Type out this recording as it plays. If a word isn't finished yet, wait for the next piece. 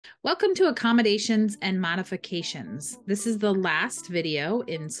Welcome to Accommodations and Modifications. This is the last video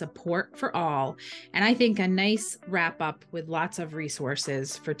in Support for All, and I think a nice wrap up with lots of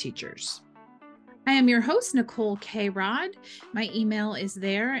resources for teachers. I am your host, Nicole K. Rod. My email is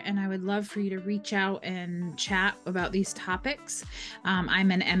there, and I would love for you to reach out and chat about these topics.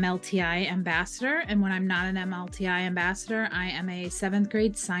 I'm an MLTI ambassador, and when I'm not an MLTI ambassador, I am a 7th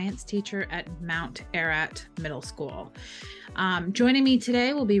grade science teacher at Mount Ararat Middle School. Joining me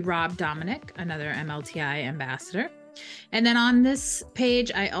today will be Rob Dominic, another MLTI ambassador. And then on this page,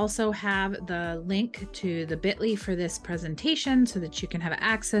 I also have the link to the bit.ly for this presentation so that you can have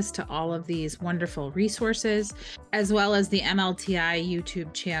access to all of these wonderful resources, as well as the MLTI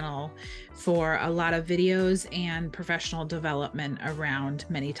YouTube channel for a lot of videos and professional development around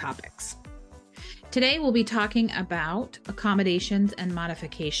many topics. Today, we'll be talking about accommodations and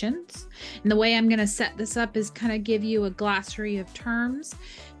modifications. And the way I'm going to set this up is kind of give you a glossary of terms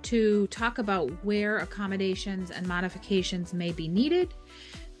to talk about where accommodations and modifications may be needed,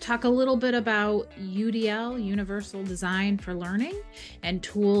 talk a little bit about UDL, Universal Design for Learning, and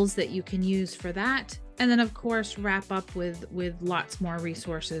tools that you can use for that. And then, of course, wrap up with lots more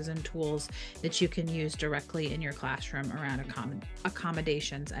resources and tools that you can use directly in your classroom around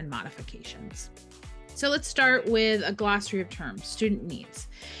accommodations and modifications. So let's start with a glossary of terms, student needs.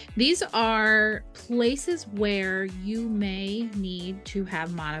 These are places where you may need to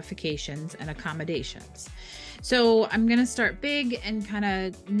have modifications and accommodations. So I'm going to start big and kind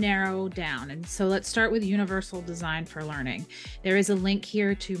of narrow down. And so let's start with Universal Design for Learning. There is a link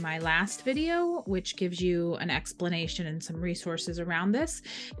here to my last video, which gives you an explanation and some resources around this.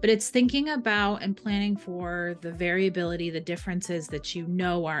 But it's thinking about and planning for the variability, the differences that you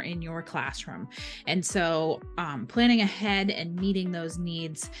know are in your classroom. And so planning ahead and meeting those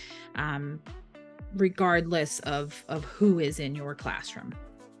needs regardless of who is in your classroom.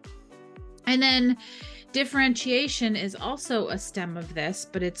 And then differentiation is also a stem of this,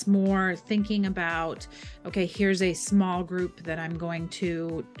 but it's more thinking about, okay, here's a small group that I'm going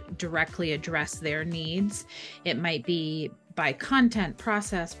to directly address their needs. It might be by content,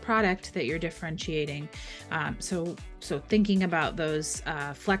 process, product that you're differentiating. So thinking about those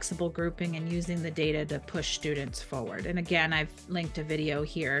flexible grouping and using the data to push students forward. And again, I've linked a video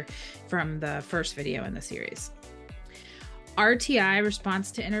here from the first video in the series. RTI,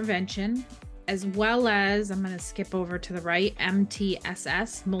 response to intervention, as well as, I'm going to skip over to the right,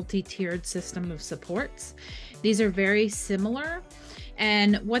 MTSS, multi-tiered system of supports. These are very similar.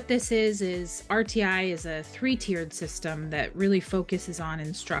 And what this is RTI is a 3-tiered system that really focuses on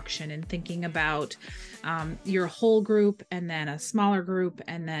instruction and thinking about your whole group and then a smaller group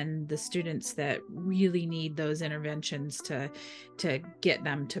and then the students that really need those interventions to get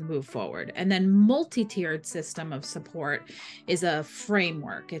them to move forward. And then multi-tiered system of support is a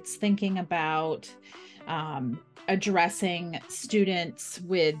framework. It's thinking about addressing students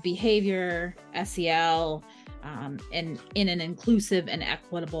with behavior, SEL, and in an inclusive and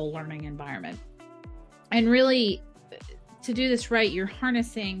equitable learning environment. And really, to do this right, you're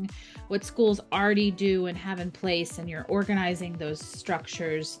harnessing what schools already do and have in place, and you're organizing those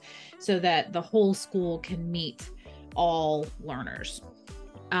structures so that the whole school can meet all learners.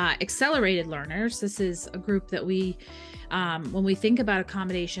 Accelerated learners, this is a group that we, when we think about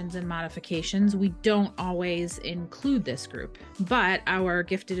accommodations and modifications, we don't always include this group, but our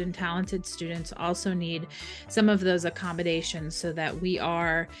gifted and talented students also need some of those accommodations so that we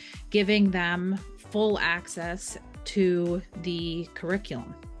are giving them full access to the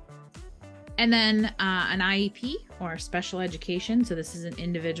curriculum. And then an IEP, or special education. So this is an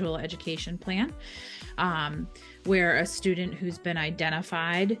individual education plan where a student who's been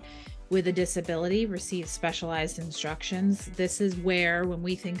identified with a disability receives specialized instructions. This is where, when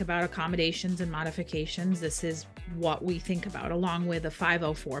we think about accommodations and modifications, this is what we think about, along with a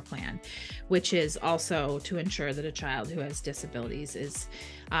 504 plan, which is also to ensure that a child who has disabilities is,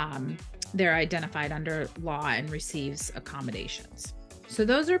 they're identified under law and receives accommodations. So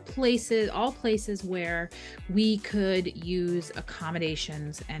those are places, all places where we could use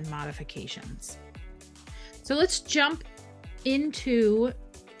accommodations and modifications. So let's jump into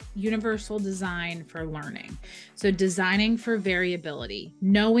Universal Design for Learning. So designing for variability,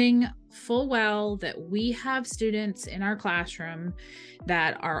 knowing full well that we have students in our classroom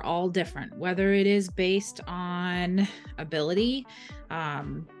that are all different, whether it is based on ability,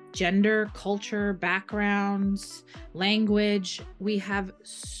 gender, culture, backgrounds, language. We have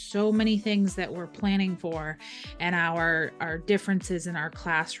so many things that we're planning for, and our differences in our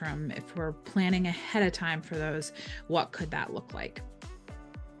classroom. If we're planning ahead of time for those, what could that look like?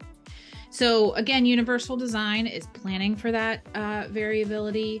 So again, universal design is planning for that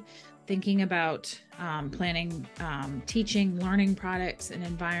variability, thinking about planning teaching, learning products and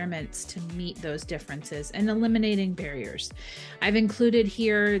environments to meet those differences and eliminating barriers. I've included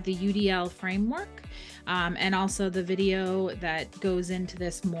here the UDL framework and also the video that goes into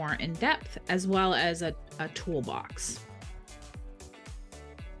this more in depth, as well as a toolbox.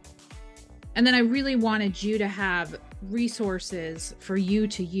 And then I really wanted you to have resources for you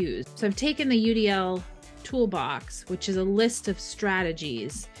to use. So I've taken the UDL toolbox, which is a list of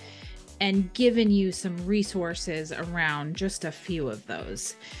strategies, and given you some resources around just a few of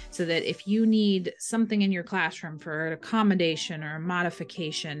those, so that if you need something in your classroom for an accommodation or a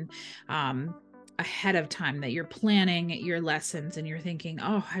modification ahead of time, that you're planning your lessons and you're thinking,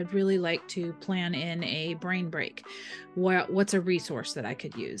 oh, I'd really like to plan in a brain break. What's a resource that I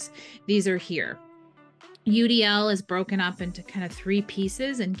could use? These are here. UDL is broken up into kind of 3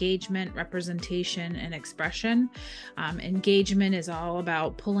 pieces: engagement, representation, and expression. Engagement is all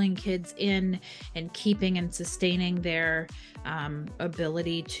about pulling kids in and keeping and sustaining their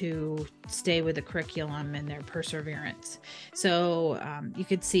ability to stay with the curriculum and their perseverance. So you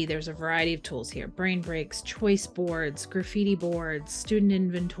could see there's a variety of tools here: brain breaks, choice boards, graffiti boards, student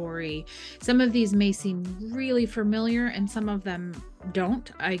inventory. Some of these may seem really familiar and some of them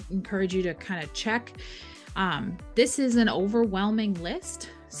don't. I encourage you to kind of check. This is an overwhelming list.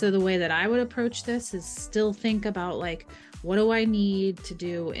 So the way that I would approach this is still think about, like, what do I need to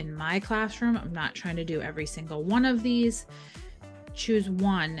do in my classroom? I'm not trying to do every single one of these. Choose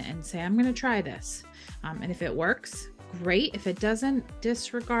one and say, I'm going to try this. And if it works, great. If it doesn't,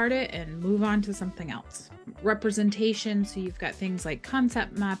 disregard it and move on to something else. Representation. So you've got things like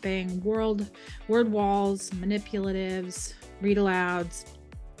concept mapping, word walls, manipulatives, read alouds,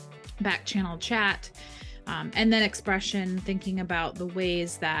 back channel chat. And then expression, thinking about the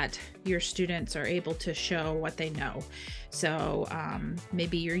ways that your students are able to show what they know. So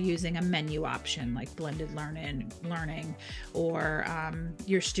maybe you're using a menu option like blended learning, or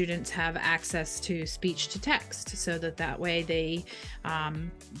your students have access to speech to text, so that way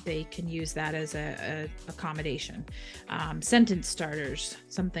they can use that as a accommodation. Sentence starters,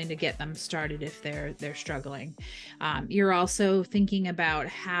 something to get them started if they're struggling. You're also thinking about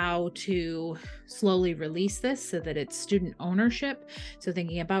how to slowly release this so that it's student ownership. So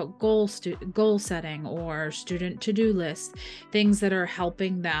thinking about goal setting or student to-do lists, things that are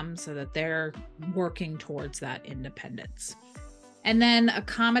helping them so that they're working towards that independence. And then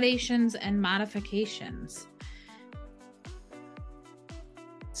accommodations and modifications.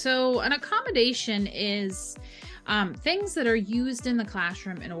 So an accommodation is things that are used in the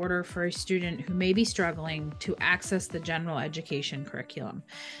classroom in order for a student who may be struggling to access the general education curriculum.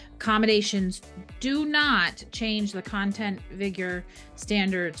 Accommodations do not change the content, vigor,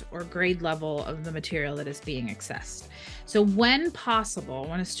 standards, or grade level of the material that is being accessed. So when possible,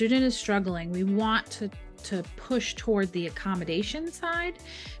 when a student is struggling, we want to push toward the accommodation side,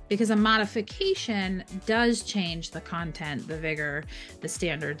 because a modification does change the content, the vigor, the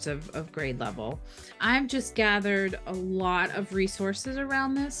standards of grade level. I've just gathered a lot of resources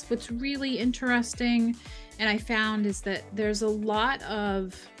around this. What's really interesting, and I found, is that there's a lot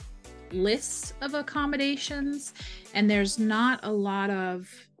of lists of accommodations, and there's not a lot of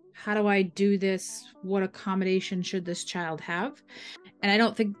how do I do this? What accommodation should this child have? And I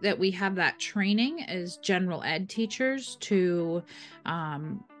don't think that we have that training as general ed teachers to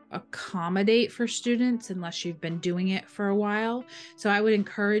accommodate for students unless you've been doing it for a while. So I would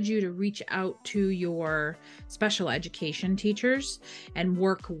encourage you to reach out to your special education teachers and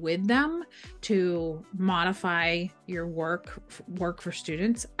work with them to modify your work for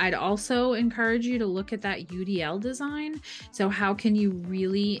students. I'd also encourage you to look at that UDL design. So how can you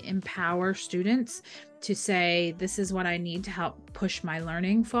really empower students to say, this is what I need to help push my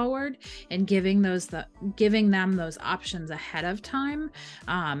learning forward, and giving them those options ahead of time.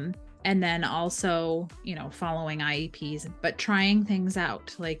 And then also, following IEPs, but trying things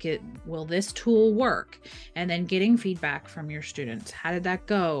out, like, will this tool work? And then getting feedback from your students. How did that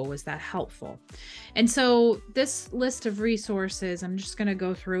go? Was that helpful? And so this list of resources, I'm just going to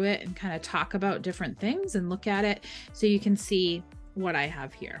go through it and kind of talk about different things and look at it so you can see what I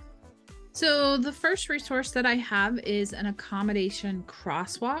have here. So the first resource that I have is an accommodation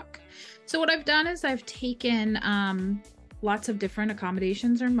crosswalk. So what I've done is I've taken lots of different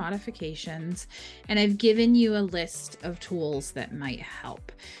accommodations or modifications, and I've given you a list of tools that might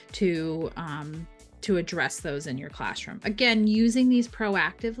help to address those in your classroom. Again, using these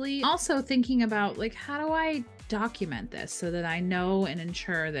proactively, also thinking about, like, how do I document this so that I know and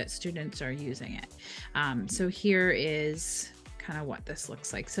ensure that students are using it? So here is kind of what this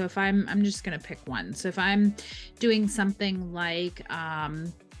looks like. So if I'm just going to pick one. So if I'm doing something like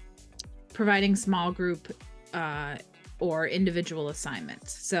providing small group or individual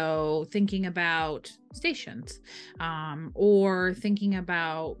assignments. So thinking about stations, or thinking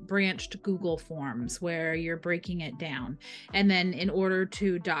about branched Google Forms where you're breaking it down. And then in order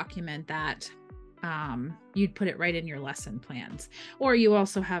to document that, you'd put it right in your lesson plans. Or you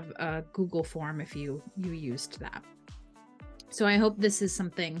also have a Google form if you used that. So I hope this is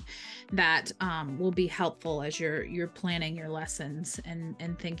something that will be helpful as you're planning your lessons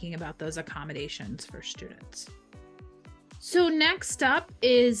and thinking about those accommodations for students. So next up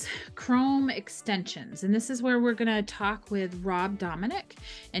is Chrome extensions. And this is where we're going to talk with Rob Dominic,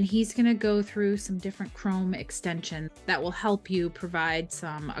 and he's going to go through some different Chrome extensions that will help you provide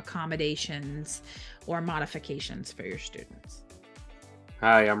some accommodations or modifications for your students.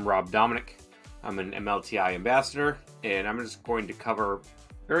 Hi, I'm Rob Dominic. I'm an MLTI ambassador, and I'm just going to cover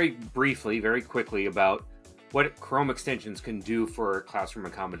very briefly, very quickly about what Chrome extensions can do for classroom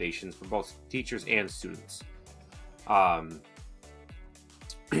accommodations for both teachers and students.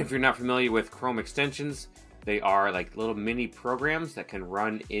 If you're not familiar with Chrome extensions, they are like little mini programs that can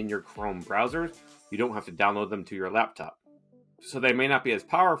run in your Chrome browser. You don't have to download them to your laptop. So they may not be as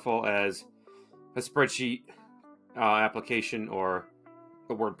powerful as a spreadsheet application or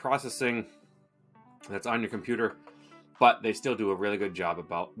a word processing that's on your computer, but they still do a really good job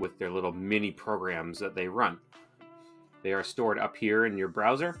with their little mini programs that they run. They are stored up here in your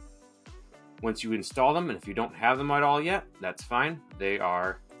browser. Once you install them, and if you don't have them at all yet, that's fine. They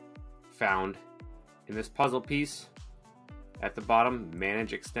are found in this puzzle piece at the bottom,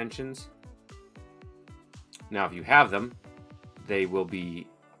 Manage Extensions. Now, if you have them, they will be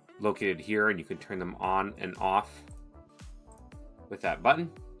located here, and you can turn them on and off with that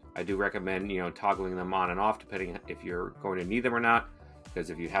button. I do recommend, toggling them on and off depending if you're going to need them or not, because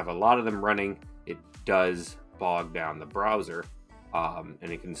if you have a lot of them running, it does bog down the browser. And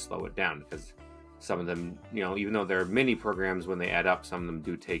it can slow it down because some of them, even though they're mini programs, when they add up, some of them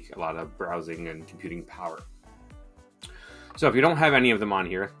do take a lot of browsing and computing power. So if you don't have any of them on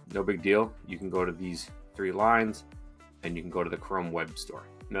here, no big deal. You can go to these 3 lines and you can go to the Chrome Web Store.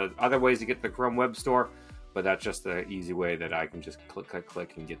 Now, there's other ways to get to the Chrome Web Store, but that's just the easy way that I can just click, click,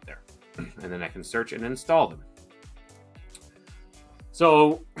 click and get there. And then I can search and install them.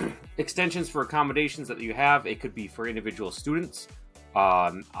 So extensions for accommodations that you have, it could be for individual students.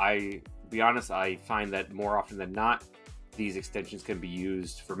 Be honest, I find that more often than not, these extensions can be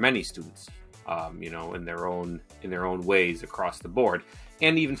used for many students, in their own ways across the board,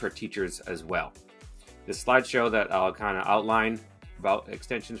 and even for teachers as well. This slideshow that I'll kind of outline about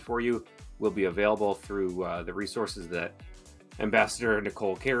extensions for you will be available through the resources that Ambassador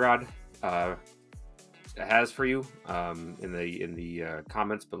Nicole Karod has for you in the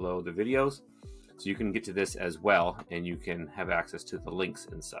comments below the videos. So you can get to this as well, and you can have access to the links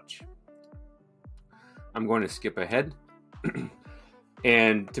and such. I'm going to skip ahead.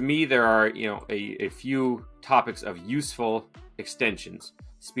 And to me, there are a few topics of useful extensions: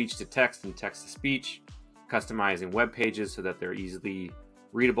 speech to text and text to speech, customizing web pages so that they're easily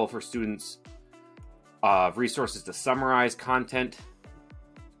readable for students, resources to summarize content,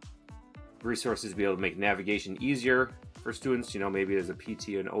 resources to be able to make navigation easier for students. Maybe there's a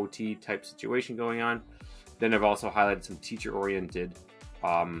PT and OT type situation going on. Then I've also highlighted some teacher-oriented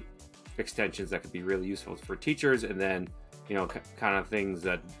extensions that could be really useful for teachers, and then kind of things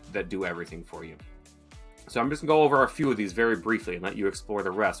that do everything for you. So I'm just gonna go over a few of these very briefly and let you explore the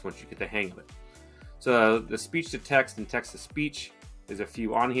rest once you get the hang of it. So the speech to text and text to speech, there's a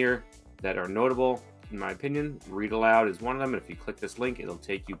few on here that are notable in my opinion. Read Aloud is one of them, and if you click this link, it'll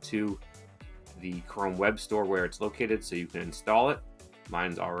take you to the Chrome Web Store where it's located so you can install it.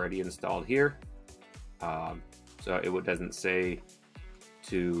 Mine's already installed here. So it doesn't say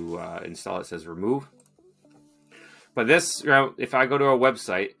to install, it says remove. But this, if I go to a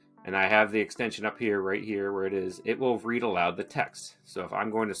website and I have the extension up here, right here where it is, it will read aloud the text. So if I'm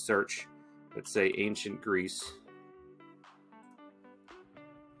going to search, let's say ancient Greece,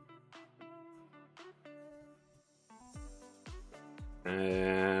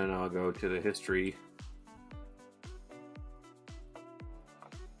 and I'll go to the history.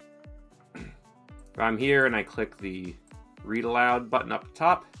 If I'm here and I click the read aloud button up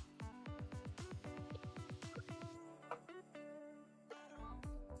top,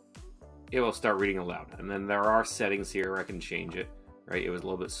 it will start reading aloud. And then there are settings here where I can change it, right? It was a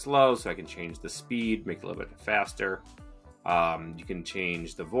little bit slow, so I can change the speed, make it a little bit faster. You can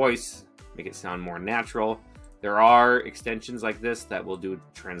change the voice, make it sound more natural. There are extensions like this that will do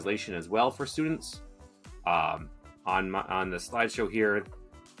translation as well for students. On the slideshow here,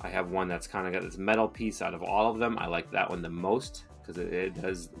 I have one that's kind of got this metal piece out of all of them. I like that one the most because it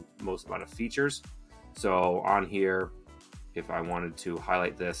does the most amount of features. So on here, if I wanted to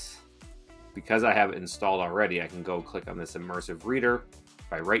highlight this, because I have it installed already, I can go click on this immersive reader.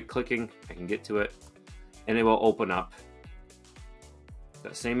 By right-clicking, I can get to it, and it will open up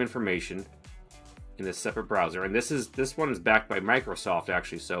that same information in this separate browser. And this one is backed by Microsoft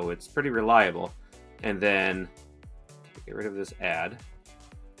actually, so it's pretty reliable. And then get rid of this ad.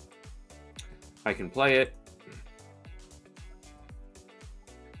 I can play it.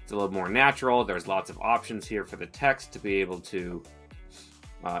 It's a little more natural. There's lots of options here for the text to be able to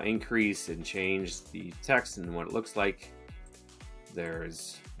increase and change the text and what it looks like.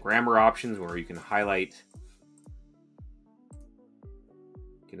 There's grammar options where you can highlight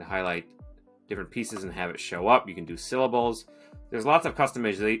different pieces and have it show up. You can do syllables. There's lots of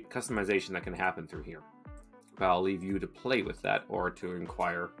customization that can happen through here. But I'll leave you to play with that or to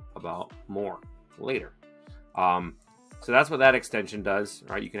inquire about more later. So that's what that extension does,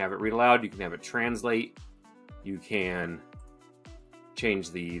 right? You can have it read aloud, you can have it translate, you can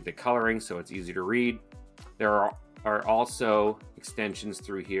change the coloring so it's easy to read. There are also extensions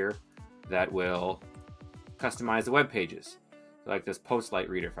through here that will customize the web pages. Like this Postlight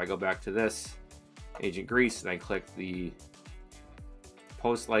reader. If I go back to this Agent Grease and I click the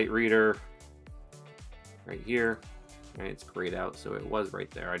Postlight reader right here, right, it's grayed out, so it was right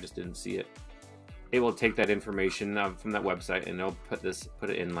there. I just didn't see it. It will take that information from that website and it'll put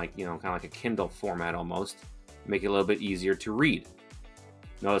it in like, you know, kind of like a Kindle format almost, make it a little bit easier to read.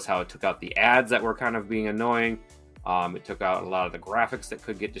 Notice how it took out the ads that were kind of being annoying. It took out a lot of the graphics that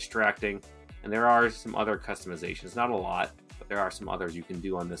could get distracting. And there are some other customizations, not a lot, but there are some others you can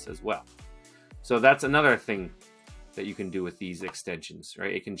do on this as well. So that's another thing that you can do with these extensions,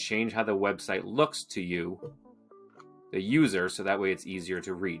 right? It can change how the website looks to you, the user, so that way it's easier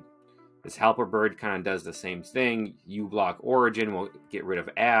to read. This Helper Bird kind of does the same thing. uBlock Origin will get rid of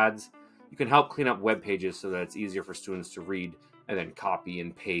ads. You can help clean up web pages so that it's easier for students to read and then copy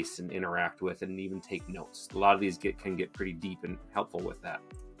and paste and interact with and even take notes. A lot of these can get pretty deep and helpful with that.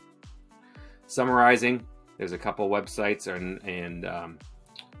 Summarizing, there's a couple websites and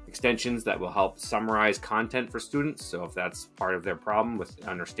extensions that will help summarize content for students. So if that's part of their problem with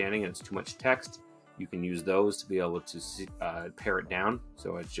understanding and it's too much text, you can use those to be able to pare it down.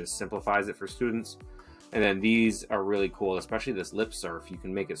 So it just simplifies it for students. And then these are really cool, especially this lip surf. You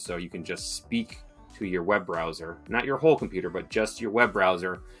can make it so you can just speak to your web browser, not your whole computer, but just your web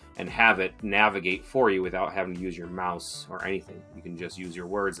browser, and have it navigate for you without having to use your mouse or anything. You can just use your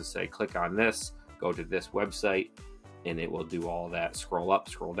words to say, click on this, go to this website, and it will do all that. Scroll up,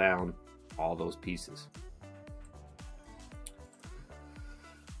 scroll down, all those pieces.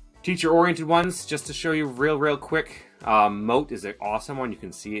 Teacher-oriented ones, just to show you real quick. Moat is an awesome one. You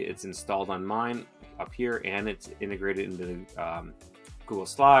can see it. It's installed on mine up here, and it's integrated into Google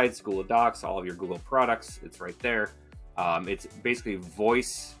Slides, Google Docs, all of your Google products. It's right there. It's basically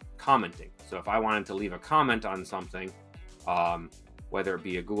voice commenting. So if I wanted to leave a comment on something, whether it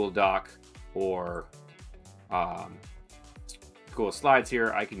be a Google Doc or Google Slides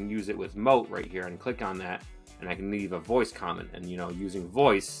here, I can use it with Moat right here and click on that, and I can leave a voice comment. And you know, using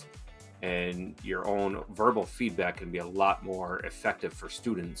voice and your own verbal feedback can be a lot more effective for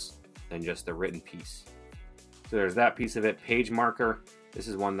students than just the written piece. So there's that piece of it. Page marker. This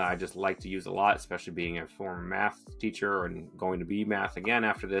is one that I just like to use a lot, especially being a former math teacher and going to be math again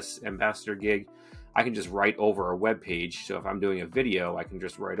after this ambassador gig. I can just write over a web page. So if I'm doing a video, I can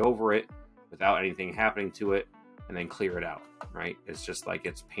just write over it without anything happening to it and then clear it out, right? It's just like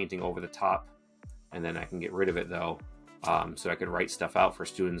it's painting over the top, and then I can get rid of it though. So I can write stuff out for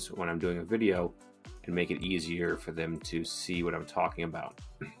students when I'm doing a video and make it easier for them to see what I'm talking about.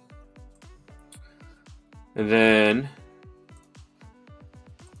 And then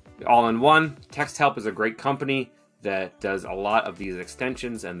all-in-one, Text Help is a great company that does a lot of these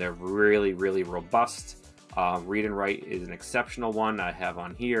extensions, and they're really robust. Read and Write is an exceptional one I have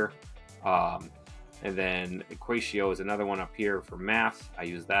on here. And then Equatio is another one up here for math. I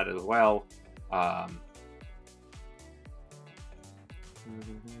use that as well.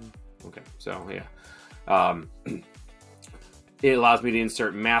 Okay, so yeah. It allows me to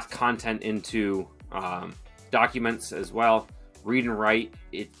insert math content into documents as well. Read and Write,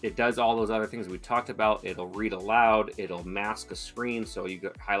 it does all those other things we talked about. It'll read aloud, it'll mask a screen so you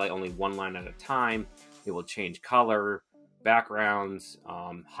can highlight only one line at a time. It will change color, backgrounds,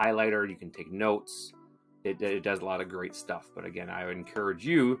 highlighter, you can take notes. It does a lot of great stuff. But again, I would encourage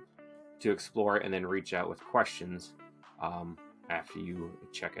you to explore it and then reach out with questions after you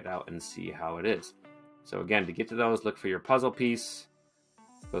check it out and see how it is. So again, to get to those, look for your puzzle piece,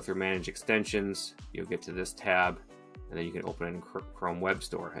 go through Manage Extensions, you'll get to this tab, and then you can open it in Chrome Web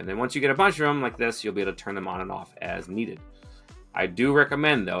Store. And then once you get a bunch of them like this, you'll be able to turn them on and off as needed. I do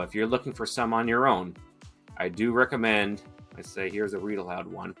recommend, though, if you're looking for some on your own, I do recommend, let's say here's a read aloud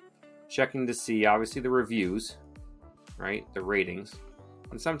one, checking to see obviously the reviews, right, the ratings.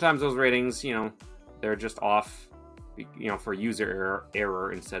 And sometimes those ratings, you know, they're just off, you know, for user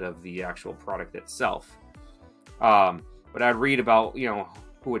error instead of the actual product itself. But I'd read about, you know,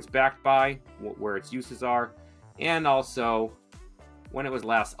 who it's backed by, where its uses are, and also when it was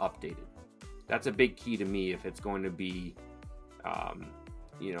last updated. That's a big key to me if it's going to be,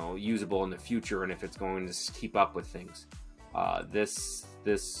 you know, usable in the future and if it's going to keep up with things. This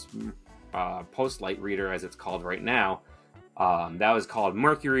Postlight reader, as it's called right now, that was called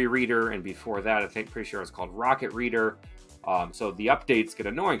Mercury Reader, and before that, I think pretty sure it was called Rocket Reader. So the updates get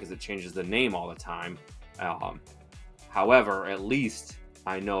annoying because it changes the name all the time. However, at least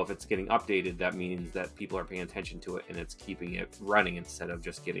I know if it's getting updated, that means that people are paying attention to it and it's keeping it running instead of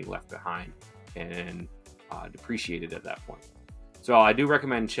just getting left behind and depreciated at that point. So I do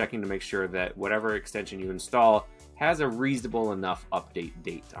recommend checking to make sure that whatever extension you install has a reasonable enough update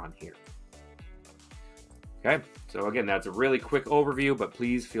date on here. Okay, so again, that's a really quick overview, but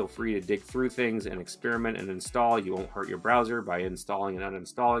please feel free to dig through things and experiment and install. You won't hurt your browser by installing and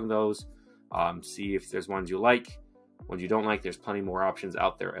uninstalling those. See if there's ones you like. Ones you don't like, there's plenty more options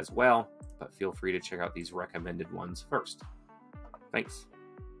out there as well, but feel free to check out these recommended ones first. Thanks.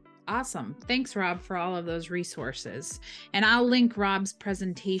 Awesome. Thanks, Rob, for all of those resources. And I'll link Rob's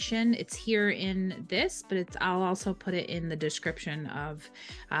presentation. It's here in this, but I'll also put it in the description of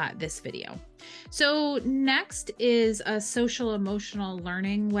this video. So next is a social emotional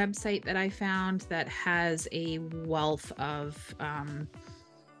learning website that I found that has a wealth of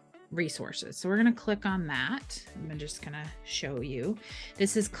resources. So we're going to click on that. I'm just going to show you.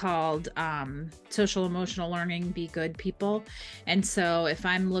 This is called Social Emotional Learning, Be Good People. And so if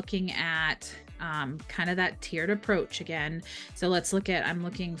I'm looking at kind of that tiered approach again, so let's look at, I'm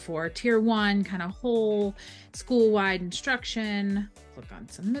looking for tier 1, kind of whole school-wide instruction. Click on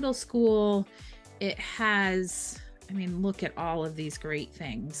some middle school. It has, I mean, look at all of these great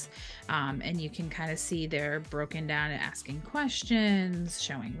things. And you can kind of see they're broken down at asking questions,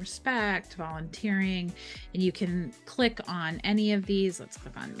 showing respect, volunteering, and you can click on any of these. Let's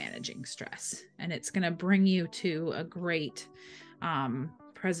click on managing stress, and it's going to bring you to a great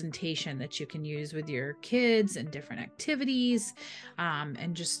presentation that you can use with your kids and different activities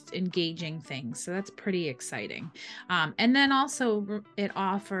and just engaging things. So that's pretty exciting. And then also it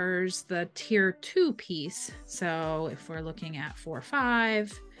offers the tier 2 piece. So if we're looking at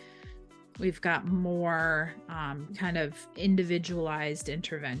 4-5, we've got more kind of individualized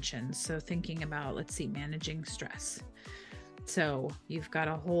interventions. So thinking about, let's see, managing stress. So you've got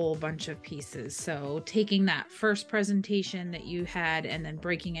a whole bunch of pieces. So taking that first presentation that you had and then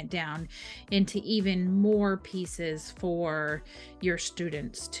breaking it down into even more pieces for your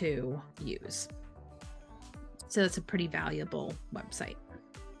students to use. So that's a pretty valuable website.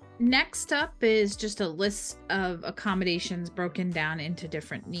 Next up is just a list of accommodations broken down into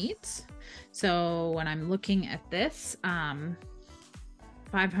different needs. So when I'm looking at this,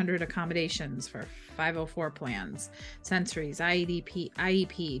 500 accommodations for 504 plans, sensories,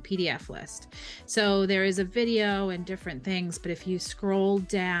 IEP, PDF list. So there is a video and different things, but if you scroll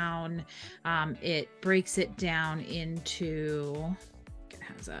down, it breaks it down into, it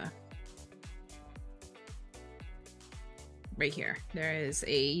has a, right here, there is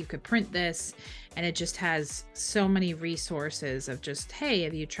a, you could print this and it just has so many resources of just, hey,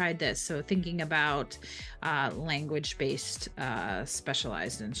 have you tried this? So thinking about language-based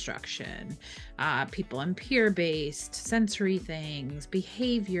specialized instruction, people and peer-based, sensory things,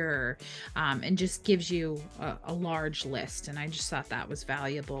 behavior, and just gives you a large list. And I just thought that was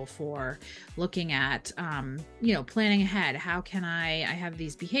valuable for looking at, you know, planning ahead. How can I have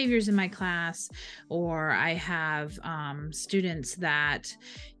these behaviors in my class, or I have students that,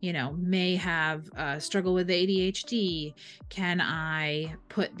 you know, may have struggle with ADHD. Can I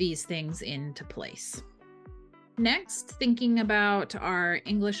put these things into place? Next, thinking about our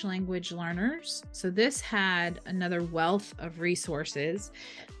English language learners. So this had another wealth of resources.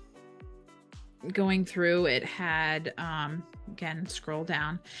 Going through, it had, again, scroll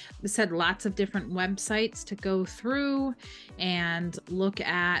down. This had lots of different websites to go through and look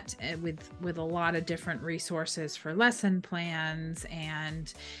at with a lot of different resources for lesson plans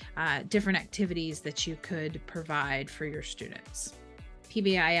and different activities that you could provide for your students.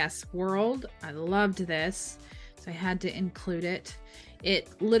 PBIS World, I loved this. So I had to include it. It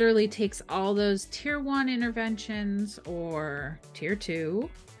literally takes all those tier 1 interventions or tier 2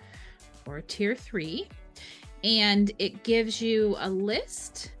 or tier 3, and it gives you a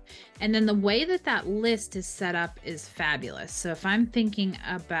list. And then the way that that list is set up is fabulous. So if I'm thinking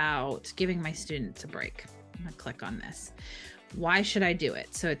about giving my students a break, I'm gonna click on this. Why should I do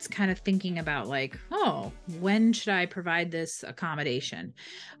it? So it's kind of thinking about like, oh, when should I provide this accommodation?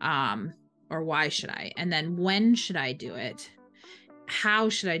 Or why should I? And then when should I do it? How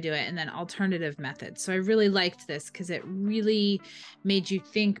should I do it? And then alternative methods. So I really liked this because it really made you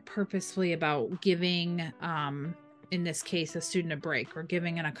think purposefully about giving, in this case, a student a break, or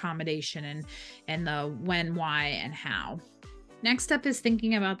giving an accommodation, and the when, why, and how. Next up is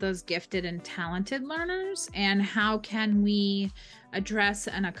thinking about those gifted and talented learners and how can we address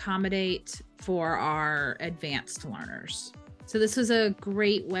and accommodate for our advanced learners. So this was a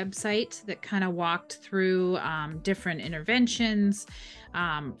great website that kind of walked through different interventions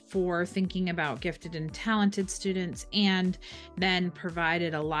for thinking about gifted and talented students, and then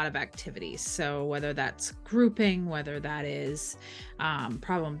provided a lot of activities. So whether that's grouping, whether that is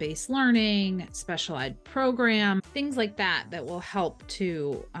problem-based learning, special ed program, things like that that will help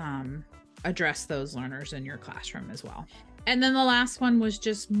to address those learners in your classroom as well. And then the last one was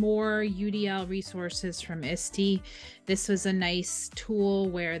just more UDL resources from ISTE. This was a nice tool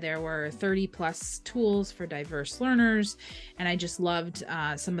where there were 30 plus tools for diverse learners. And I just loved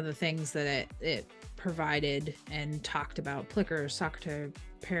some of the things that it provided and talked about. Plickers, Socrative,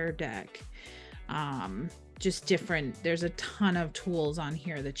 Pear Deck, just different. There's a ton of tools on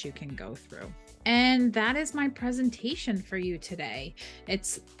here that you can go through. And that is my presentation for you today.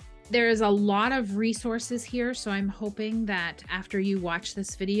 There is a lot of resources here, so I'm hoping that after you watch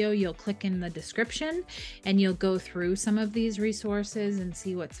this video, you'll click in the description and you'll go through some of these resources and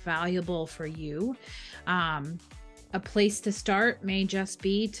see what's valuable for you. A place to start may just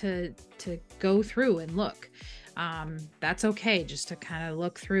be to go through and look. That's okay, just to kind of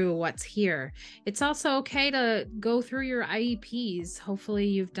look through what's here. It's also okay to go through your IEPs. Hopefully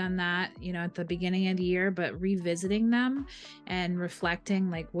you've done that, at the beginning of the year, but revisiting them and reflecting,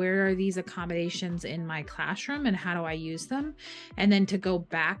 like, where are these accommodations in my classroom and how do I use them? And then to go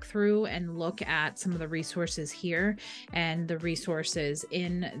back through and look at some of the resources here and the resources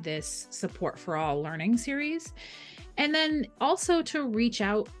in this Support for All learning series. And then also to reach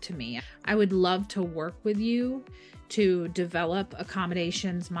out to me. I would love to work with you to develop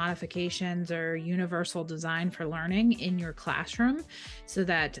accommodations, modifications, or universal design for learning in your classroom so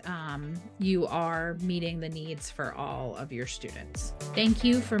that you are meeting the needs for all of your students. Thank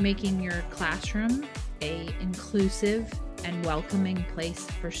you for making your classroom an inclusive and welcoming place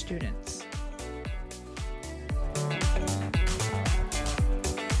for students.